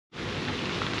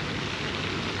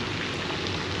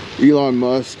Elon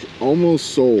Musk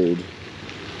almost sold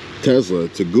Tesla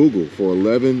to Google for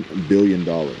 $11 billion.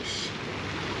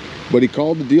 But he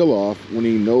called the deal off when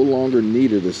he no longer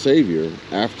needed a savior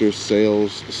after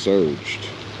sales surged.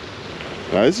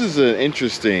 Now this is an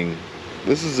interesting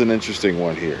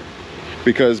one here,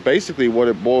 because basically what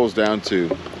it boils down to,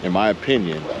 in my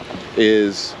opinion,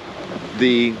 is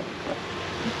the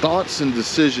thoughts and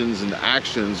decisions and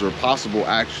actions, or possible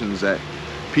actions, that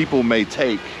people may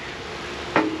take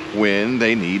when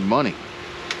they need money.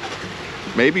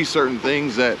 Maybe certain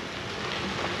things, that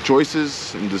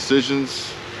choices and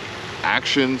decisions,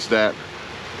 actions that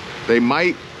they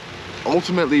might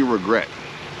ultimately regret.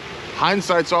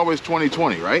 Hindsight's always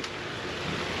 20/20, right?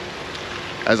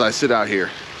 As I sit out here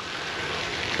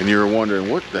and you're wondering,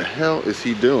 what the hell is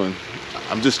he doing?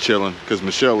 I'm just chilling because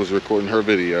Michelle was recording her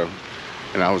video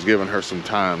and I was giving her some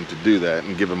time to do that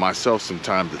and giving myself some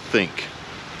time to think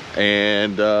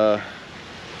and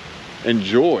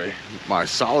enjoy my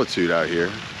solitude out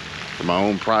here in my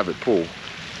own private pool.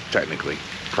 Technically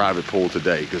private pool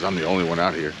today because I'm the only one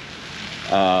out here.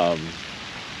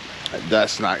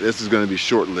 This is going to be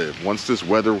short-lived. Once this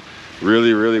weather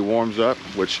really warms up,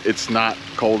 which it's not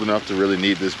cold enough to really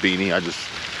need this beanie, I just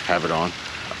have it on,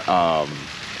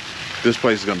 this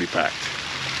place is going to be packed.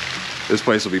 This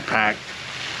place will be packed,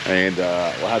 and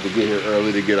we'll have to get here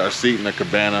early to get our seat in the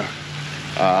cabana.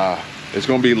 It's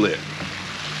going to be lit.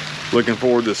 Looking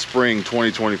forward to spring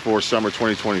 2024, summer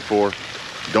 2024.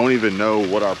 Don't even know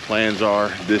what our plans are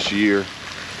this year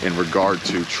in regard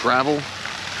to travel,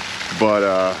 but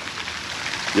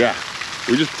yeah,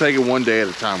 we just take it one day at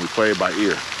a time. We play it by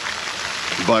ear.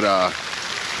 But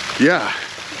yeah,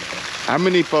 how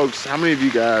many of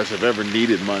you guys have ever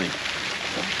needed money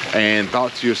and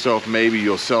thought to yourself, maybe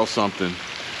you'll sell something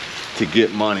to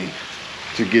get money,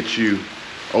 to get you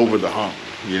over the hump,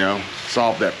 you know,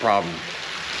 solve that problem,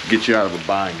 get you out of a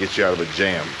bind, get you out of a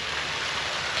jam?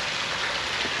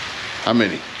 How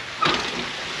many?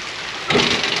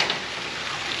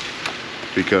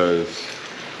 Because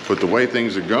with the way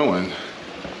things are going,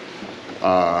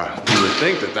 you would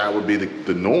think that that would be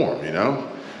the norm, you know?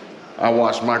 I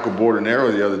watched Michael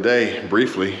Bordenero the other day,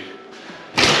 briefly.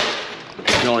 You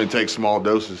can only take small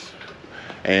doses.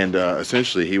 And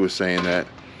essentially he was saying that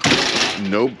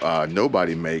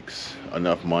nobody makes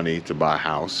enough money to buy a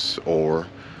house or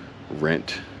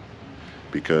rent,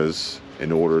 because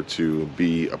in order to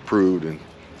be approved and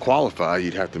qualify,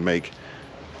 you'd have to make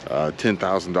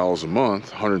 $10,000 a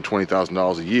month,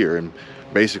 $120,000 a year, and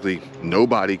basically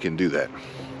nobody can do that.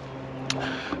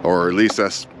 Or at least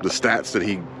that's the stats that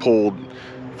he pulled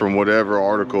from whatever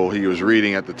article he was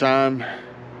reading at the time.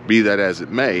 Be that as it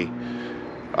may,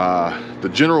 the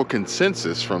general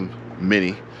consensus from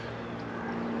many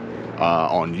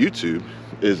on YouTube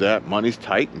is that money's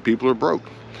tight and people are broke.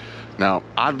 Now,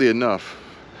 oddly enough,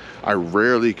 I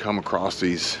rarely come across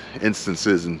these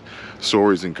instances and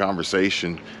stories and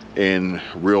conversation in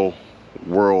real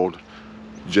world,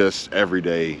 just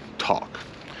everyday talk.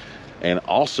 And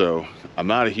also, I'm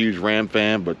not a huge Ram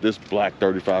fan, but this black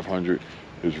 3500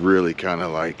 is really kind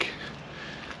of like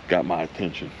got my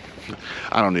attention.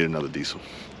 I don't need another diesel.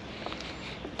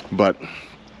 But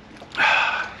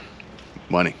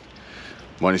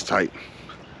money's tight.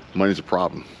 Money's a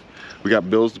problem. We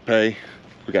got bills to pay.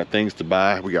 We got things to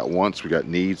buy, we got wants, we got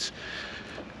needs.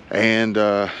 And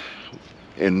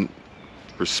in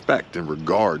respect and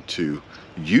regard to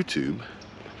YouTube,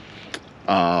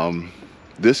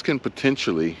 this can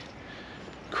potentially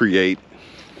create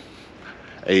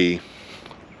a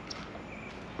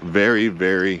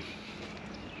very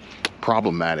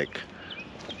problematic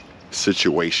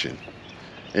situation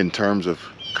in terms of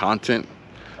content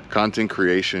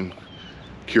creation,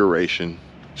 curation,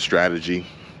 strategy.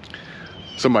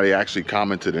 Somebody actually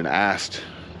commented and asked,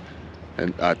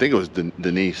 and I think it was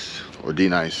Denise or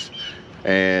D-Nice,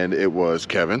 and it was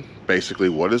Kevin, basically,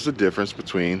 what is the difference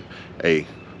between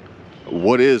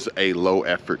what is a low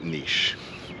effort niche?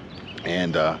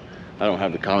 And I don't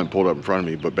have the comment pulled up in front of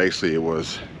me, but basically it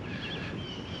was,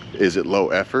 is it low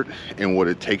effort in what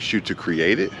it takes you to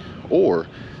create it, or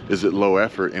is it low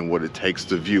effort in what it takes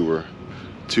the viewer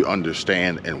to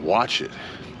understand and watch it?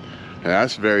 And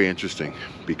that's very interesting,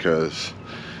 because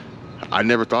I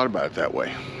never thought about it that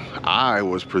way. I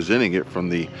was presenting it from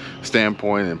the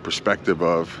standpoint and perspective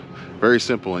of very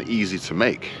simple and easy to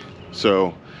make.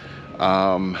 So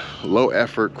low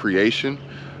effort creation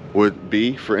would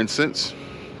be, for instance,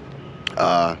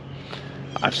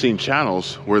 I've seen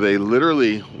channels where they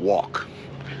literally walk.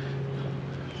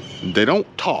 They don't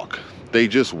talk, they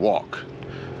just walk.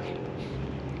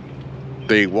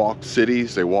 They walk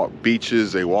cities, they walk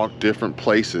beaches, they walk different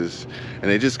places,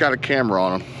 and they just got a camera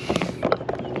on them.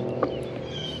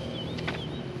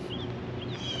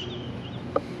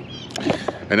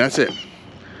 And that's it.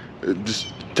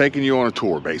 Just taking you on a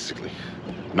tour, basically.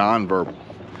 Non-verbal.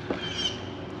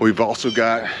 We've also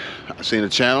got, I've seen a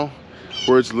channel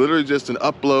where it's literally just an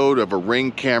upload of a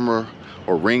Ring camera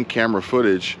or Ring camera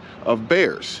footage of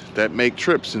bears that make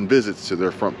trips and visits to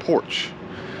their front porch.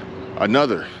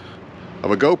 Another of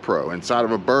a GoPro inside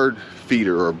of a bird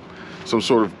feeder or some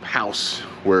sort of house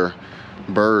where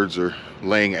birds are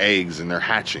laying eggs and they're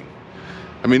hatching.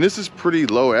 I mean, this is pretty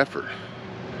low effort.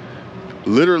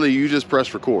 Literally, you just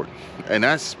press record, and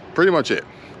that's pretty much it.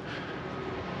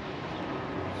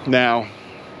 Now,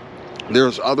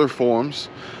 there's other forms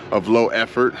of low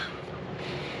effort,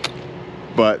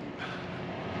 but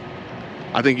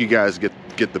I think you guys get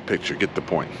the picture, get the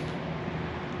point.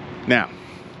 Now,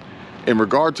 in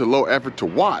regard to low effort to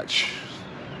watch,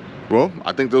 well,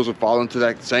 I think those will fall into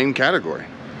that same category.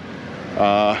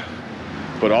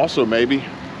 But also maybe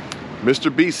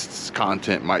Mr. Beast's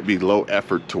content might be low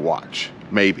effort to watch,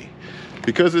 maybe,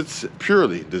 because it's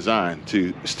purely designed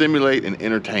to stimulate and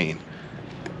entertain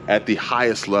at the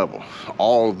highest level.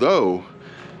 Although,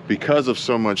 because of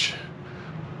so much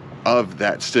of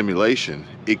that stimulation,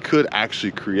 it could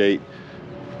actually create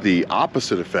the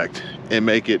opposite effect and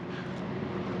make it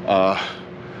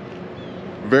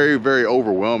very, very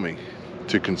overwhelming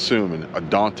to consume and a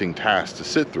daunting task to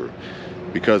sit through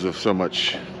because of so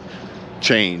much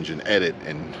change and edit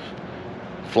and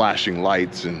flashing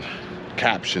lights and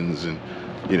captions and,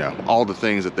 you know, all the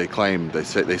things that they claim. They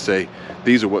say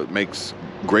these are what makes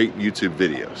great YouTube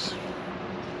videos.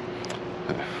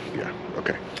 Yeah,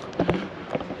 okay.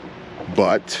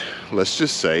 But let's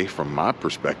just say, from my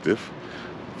perspective,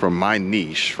 from my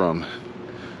niche, from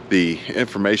the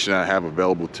information I have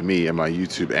available to me in my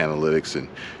YouTube analytics and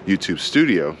YouTube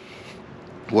studio,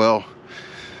 well,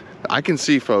 I can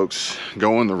see folks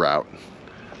going the route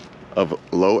of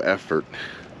low effort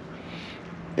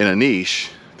in a niche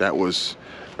that was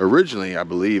originally, I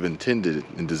believe, intended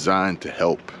and designed to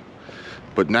help,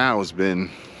 but now it's been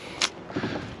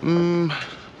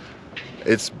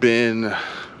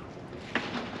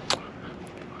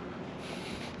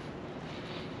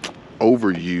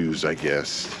overused, I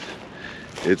guess.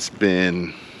 It's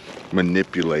been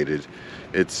manipulated.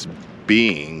 It's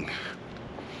being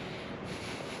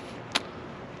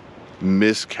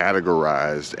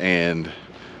miscategorized and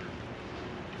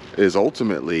is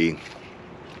ultimately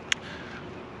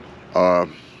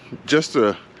just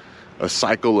a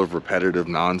cycle of repetitive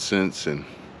nonsense and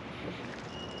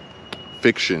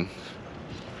fiction,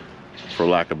 for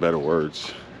lack of better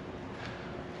words,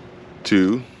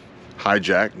 to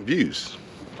hijack views.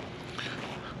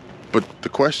 But the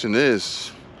question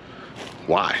is,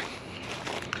 why?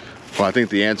 Well, I think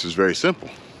the answer is very simple.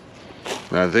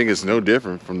 And I think it's no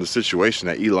different from the situation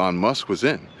that Elon Musk was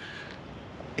in.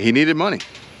 He needed money.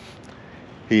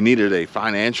 He needed a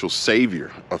financial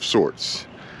savior of sorts.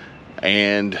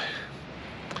 And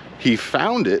he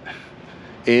found it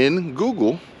in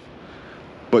Google,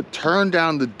 but turned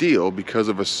down the deal because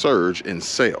of a surge in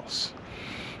sales.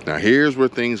 Now, here's where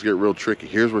things get real tricky.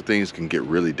 Here's where things can get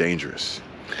really dangerous.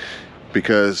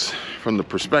 Because from the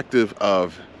perspective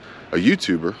of a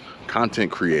YouTuber, content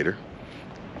creator,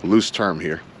 loose term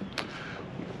here,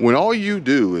 when all you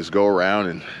do is go around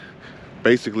and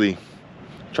basically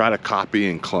try to copy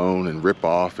and clone and rip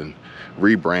off and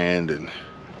rebrand and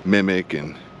mimic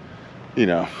and, you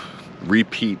know,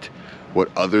 repeat what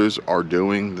others are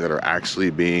doing that are actually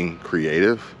being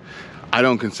creative, I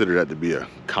don't consider that to be a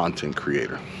content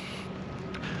creator.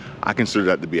 I consider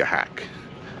that to be a hack.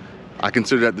 I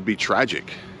consider that to be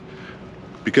tragic,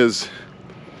 because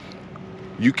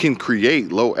you can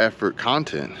create low effort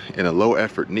content in a low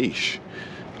effort niche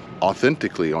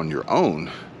authentically on your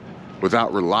own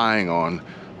without relying on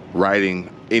riding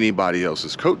anybody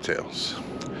else's coattails.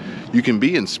 You can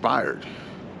be inspired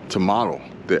to model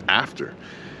the after,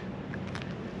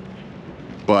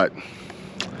 but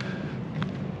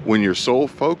when your sole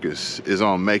focus is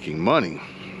on making money,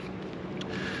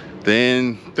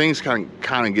 then things kind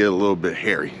of get a little bit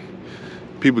hairy.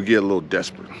 People get a little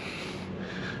desperate.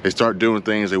 They start doing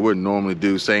things they wouldn't normally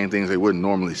do, saying things they wouldn't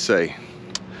normally say.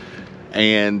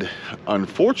 And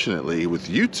unfortunately with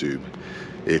YouTube,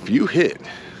 if you hit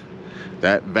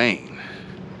that vein,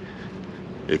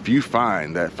 if you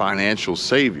find that financial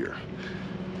savior,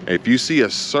 if you see a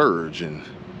surge in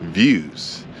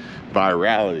views,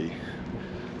 virality,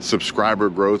 subscriber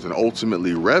growth, and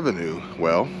ultimately revenue,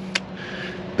 well,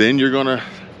 then you're gonna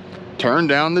turn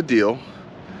down the deal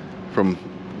from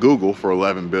Google for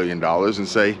 $11 billion and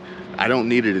say, I don't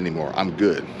need it anymore. I'm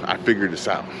good. I figured this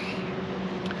out.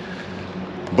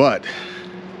 But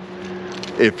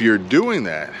if you're doing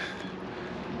that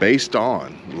based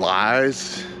on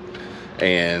lies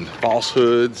and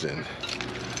falsehoods and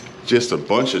just a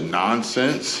bunch of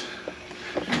nonsense,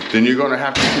 then you're going to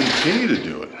have to continue to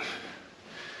do it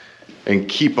and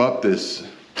keep up this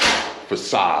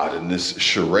facade and this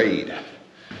charade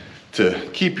to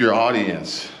keep your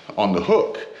audience on the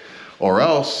hook, or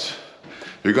else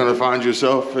you're going to find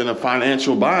yourself in a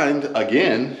financial bind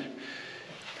again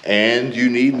and you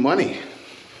need money.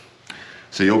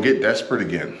 So you'll get desperate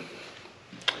again.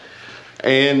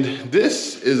 And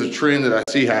this is a trend that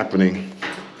I see happening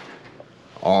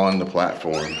on the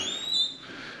platform.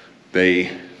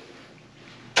 They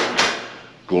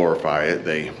glorify it,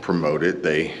 they promote it,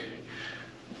 they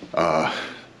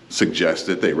suggest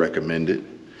it, they recommend it.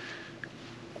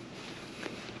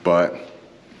 But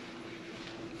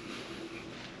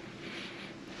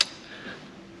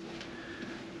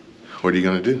what are you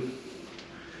going to do?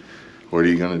 What are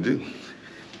you going to do?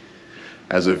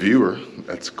 As a viewer,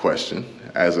 that's a question.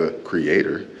 As a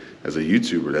creator, as a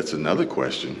YouTuber, that's another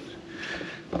question.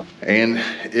 And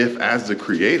if as the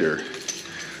creator,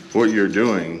 what you're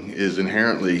doing is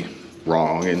inherently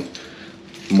wrong and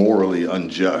morally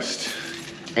unjust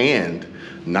and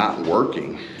not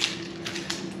working,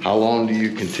 how long do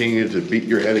you continue to beat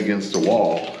your head against the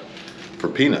wall for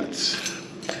peanuts?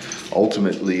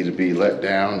 Ultimately to be let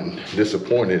down and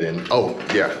disappointed and, oh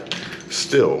yeah,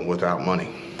 still without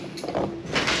money.